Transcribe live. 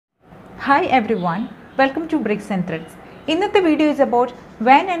Hi everyone, welcome to Bricks and Threads. ഇന്നത്തെ video is about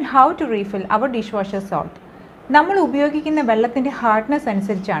when and how to refill our dishwasher salt. നമ്മൾ ഉപയോഗിക്കുന്ന വെള്ളത്തിൻ്റെ hardness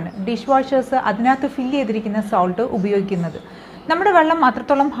അനുസരിച്ചാണ് ഡിഷ്വാഷേഴ്സ് അതിനകത്ത് fill ചെയ്തിരിക്കുന്ന സോൾട്ട് ഉപയോഗിക്കുന്നത്. നമ്മുടെ വെള്ളം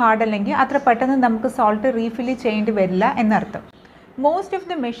അത്രത്തോളം ഹാർഡ് അല്ലെങ്കിൽ അത്ര പെട്ടെന്ന് നമുക്ക് സോൾട്ട് റീഫില്ല് ചെയ്യേണ്ടി വരില്ല എന്നർത്ഥം. Most of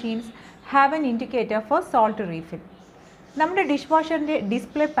the machines have an indicator for salt refill. നമ്മുടെ ഡിഷ്വാഷറിൻ്റെ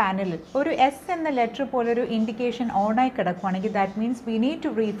ഡിസ്പ്ലേ പാനലിൽ ഒരു എസ് എന്ന ലെറ്റർ പോലൊരു ഇൻഡിക്കേഷൻ ഓണായി കിടക്കുകയാണെങ്കിൽ that means we need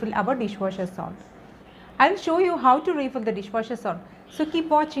to refill our dishwasher salt. I will show you how to refill the dishwasher salt. So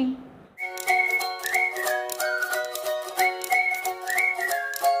keep watching.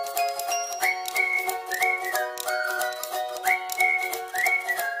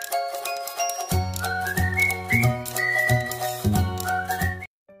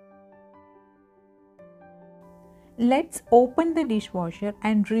 Let's open the dishwasher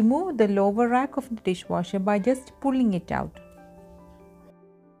and remove the lower rack of the dishwasher by just pulling it out.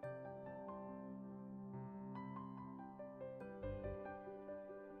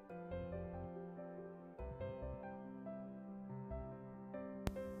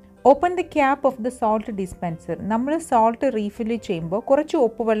 Open the cap of the salt dispenser. നമ്മൾ salt refill ചെയ്യുമ്പോൾ കുറച്ച്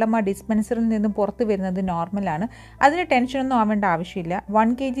ഉപ്പുവെള്ളം ആ ഡിസ്പെൻസറിൽ നിന്ന് പുറത്ത് വരുന്നത് നോർമലാണ്. അതിന് ടെൻഷനൊന്നും ആവേണ്ട ആവശ്യമില്ല.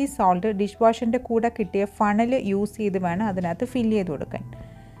 1 kg സോൾട്ട് ഡിഷ് വാഷറിൻ്റെ കൂടെ കിട്ടിയ ഫണൽ യൂസ് ചെയ്ത് വേണം അതിനകത്ത് ഫില്ല് ചെയ്ത് കൊടുക്കാൻ.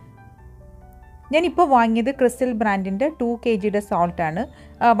 ഞാനിപ്പോൾ വാങ്ങിയത് ക്രിസ്റ്റൽ ബ്രാൻഡിൻ്റെ 2 kg സോൾട്ടാണ്.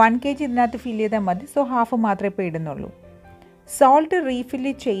 1 kg ഇതിനകത്ത് ഫില്ല് ചെയ്താൽ മതി. സോ ഹാഫ് മാത്രമേ ഇപ്പോൾ ഇടുന്നുള്ളൂ. സോൾട്ട്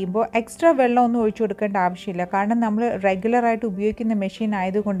റീഫില്ല് ചെയ്യുമ്പോൾ എക്സ്ട്രാ വെള്ളമൊന്നും ഒഴിച്ചു കൊടുക്കേണ്ട ആവശ്യമില്ല. കാരണം നമ്മൾ റെഗുലറായിട്ട് ഉപയോഗിക്കുന്ന മെഷീൻ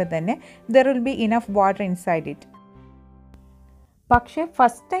ആയതുകൊണ്ട് തന്നെ there will be enough water inside it. പക്ഷേ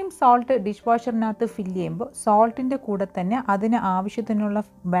first time salt dish വാഷറിനകത്ത് fill ചെയ്യുമ്പോൾ സോൾട്ടിൻ്റെ കൂടെ തന്നെ അതിന് ആവശ്യത്തിനുള്ള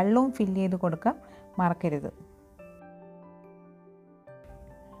വെള്ളവും ഫില്ല് ചെയ്ത് കൊടുക്കാൻ മറക്കരുത്.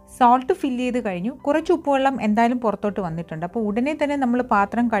 സോൾട്ട് ഫില്ല് ചെയ്ത് കഴിഞ്ഞു. കുറച്ച് ഉപ്പുവെള്ളം എന്തായാലും പുറത്തോട്ട് വന്നിട്ടുണ്ട്. അപ്പോൾ ഉടനെ തന്നെ നമ്മൾ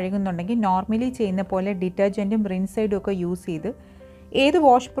പാത്രം കഴുകുന്നുണ്ടെങ്കിൽ നോർമലി ചെയ്യുന്ന പോലെ ഡിറ്റർജൻറ്റും റിൻസൈഡും ഒക്കെ യൂസ് ചെയ്ത് ഏത്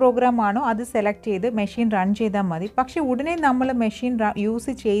വാഷ് പ്രോഗ്രാം ആണോ അത് സെലക്ട് ചെയ്ത് മെഷീൻ റൺ ചെയ്താൽ മതി. പക്ഷേ ഉടനെ നമ്മൾ മെഷീൻ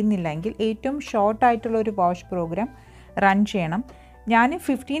യൂസ് ചെയ്യുന്നില്ലെങ്കിൽ ഏറ്റവും ഷോർട്ടായിട്ടുള്ള ഒരു വാഷ് പ്രോഗ്രാം റൺ ചെയ്യണം. ഞാൻ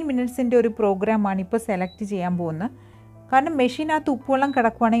 15 മിനിറ്റ്സിൻ്റെ ഒരു പ്രോഗ്രാമാണ് ഇപ്പോൾ സെലക്ട് ചെയ്യാൻ പോകുന്നത്. കാരണം മെഷീനകത്ത് ഉപ്പുവെള്ളം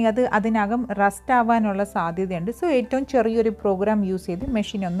കിടക്കുകയാണെങ്കിൽ അത് അതിനകം റസ്റ്റ് ആവാനുള്ള സാധ്യതയുണ്ട്. സോ ഏറ്റവും ചെറിയൊരു പ്രോഗ്രാം യൂസ് ചെയ്ത്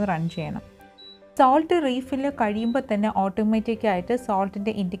മെഷീൻ ഒന്ന് റൺ ചെയ്യണം. സോൾട്ട് റീഫില്ല് കഴിയുമ്പോൾ തന്നെ ഓട്ടോമാറ്റിക്കായിട്ട്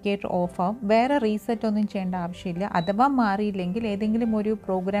സോൾട്ടിൻ്റെ ഇൻഡിക്കേറ്റർ ഓഫ് ആവും. വേറെ റീസെറ്റ് ഒന്നും ചെയ്യേണ്ട ആവശ്യമില്ല. അഥവാ മാറിയില്ലെങ്കിൽ ഏതെങ്കിലും ഒരു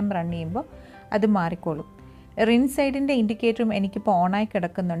പ്രോഗ്രാം റൺ ചെയ്യുമ്പോൾ അത് മാറിക്കോളും. റിൻസൈഡിൻ്റെ ഇൻഡിക്കേറ്ററും എനിക്കിപ്പോൾ ഓണായി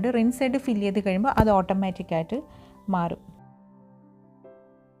കിടക്കുന്നുണ്ട്. റിൻസൈഡ് ഫില്ല് ചെയ്ത് കഴിയുമ്പോൾ അത് ഓട്ടോമാറ്റിക്കായിട്ട് മാറും.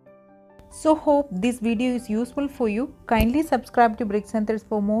 So hope this video is useful for you. Kindly subscribe to Bricks and Threads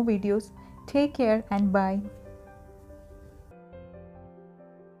for more videos. Take care and bye.